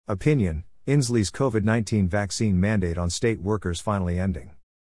Opinion: Inslee's COVID-19 vaccine mandate on state workers finally ending.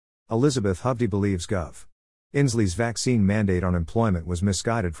 Elizabeth Hovde believes Gov. Inslee's vaccine mandate on employment was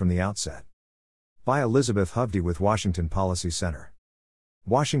misguided from the outset. By Elizabeth Hovde with Washington Policy Center.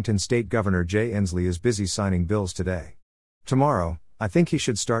 Washington State Governor Jay Inslee is busy signing bills today. Tomorrow, I think he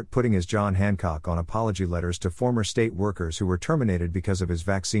should start putting his John Hancock on apology letters to former state workers who were terminated because of his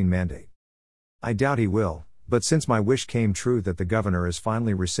vaccine mandate. I doubt he will, but since my wish came true that the governor is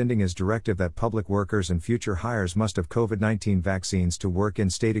finally rescinding his directive that public workers and future hires must have COVID-19 vaccines to work in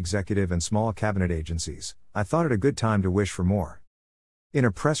state executive and small cabinet agencies, I thought it a good time to wish for more. In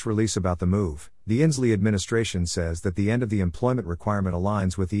a press release about the move, the Inslee administration says that the end of the employment requirement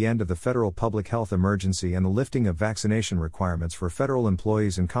aligns with the end of the federal public health emergency and the lifting of vaccination requirements for federal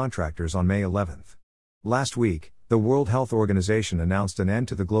employees and contractors on May 11. Last week, the World Health Organization announced an end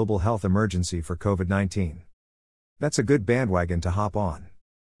to the global health emergency for COVID-19. That's a good bandwagon to hop on.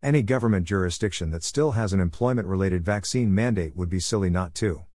 Any government jurisdiction that still has an employment-related vaccine mandate would be silly not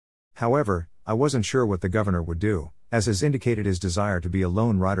to. However, I wasn't sure what the governor would do, as has indicated his desire to be a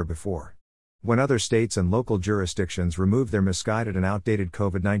lone rider before. When other states and local jurisdictions removed their misguided and outdated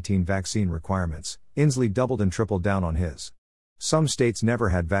COVID-19 vaccine requirements, Inslee doubled and tripled down on his. Some states never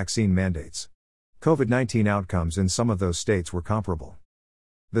had vaccine mandates. COVID-19 outcomes in some of those states were comparable.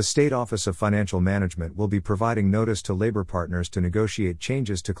 The State Office of Financial Management will be providing notice to labor partners to negotiate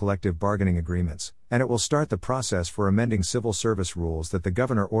changes to collective bargaining agreements, and it will start the process for amending civil service rules that the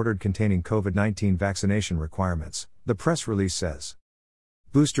governor ordered containing COVID-19 vaccination requirements, the press release says.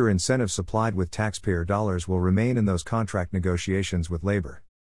 Booster incentives supplied with taxpayer dollars will remain in those contract negotiations with labor.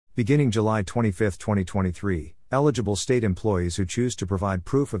 Beginning July 25, 2023, eligible state employees who choose to provide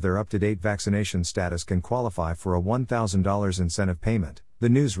proof of their up-to-date vaccination status can qualify for a $1,000 incentive payment, the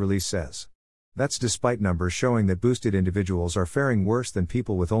news release says. That's despite numbers showing that boosted individuals are faring worse than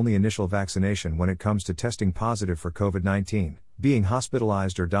people with only initial vaccination when it comes to testing positive for COVID-19, being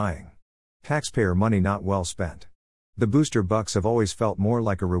hospitalized or dying. Taxpayer money not well spent. The booster bucks have always felt more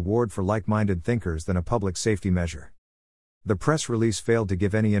like a reward for like-minded thinkers than a public safety measure. The press release failed to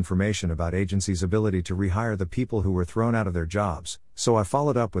give any information about agencies' ability to rehire the people who were thrown out of their jobs, so I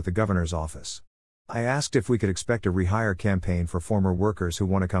followed up with the governor's office. I asked if we could expect a rehire campaign for former workers who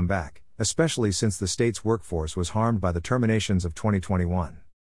want to come back, especially since the state's workforce was harmed by the terminations of 2021.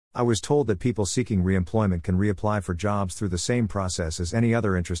 I was told that people seeking reemployment can reapply for jobs through the same process as any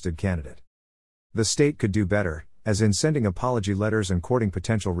other interested candidate. The state could do better, as in sending apology letters and courting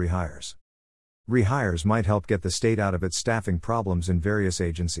potential rehires. Rehires might help get the state out of its staffing problems in various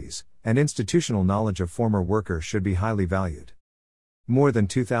agencies, and institutional knowledge of former workers should be highly valued. More than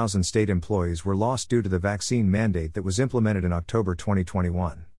 2,000 state employees were lost due to the vaccine mandate that was implemented in October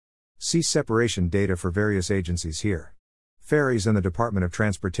 2021. See separation data for various agencies here. Ferries and the Department of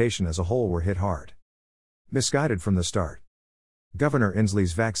Transportation as a whole were hit hard. Misguided from the start. Governor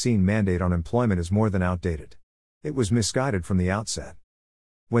Inslee's vaccine mandate on employment is more than outdated. It was misguided from the outset.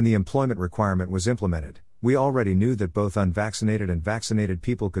 When the employment requirement was implemented, we already knew that both unvaccinated and vaccinated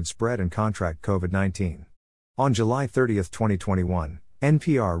people could spread and contract COVID-19. On July 30, 2021,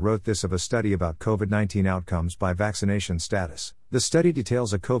 NPR wrote this of a study about COVID-19 outcomes by vaccination status. The study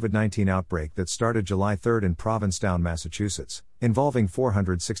details a COVID-19 outbreak that started July 3 in Provincetown, Massachusetts, involving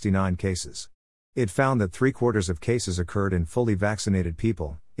 469 cases. It found that 3/4 of cases occurred in fully vaccinated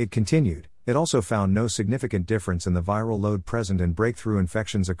people. It continued. It also found no significant difference in the viral load present in breakthrough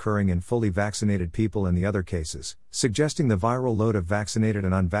infections occurring in fully vaccinated people in the other cases, suggesting the viral load of vaccinated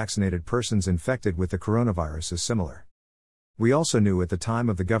and unvaccinated persons infected with the coronavirus is similar. We also knew at the time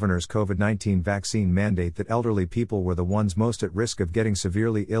of the governor's COVID-19 vaccine mandate that elderly people were the ones most at risk of getting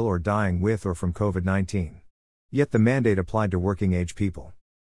severely ill or dying with or from COVID-19. Yet the mandate applied to working-age people.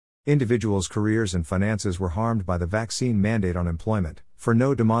 Individuals' careers and finances were harmed by the vaccine mandate on employment, for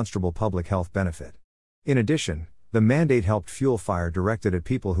no demonstrable public health benefit. In addition, the mandate helped fuel fire directed at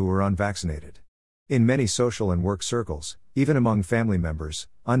people who were unvaccinated. In many social and work circles, even among family members,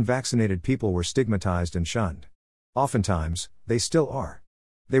 unvaccinated people were stigmatized and shunned. Oftentimes, they still are.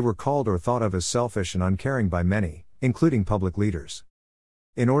 They were called or thought of as selfish and uncaring by many, including public leaders.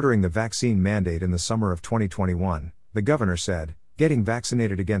 In ordering the vaccine mandate in the summer of 2021, the governor said, "Getting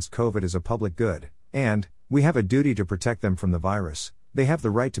vaccinated against COVID is a public good, and we have a duty to protect them from the virus. They have the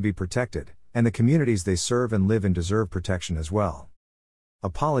right to be protected, and the communities they serve and live in deserve protection as well."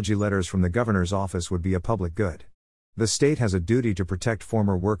 Apology letters from the governor's office would be a public good. The state has a duty to protect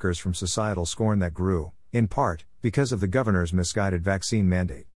former workers from societal scorn that grew, in part, because of the governor's misguided vaccine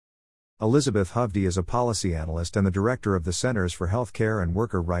mandate. Elizabeth Hovde is a policy analyst and the director of the Centers for Health Care and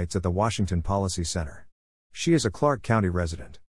Worker Rights at the Washington Policy Center. She is a Clark County resident.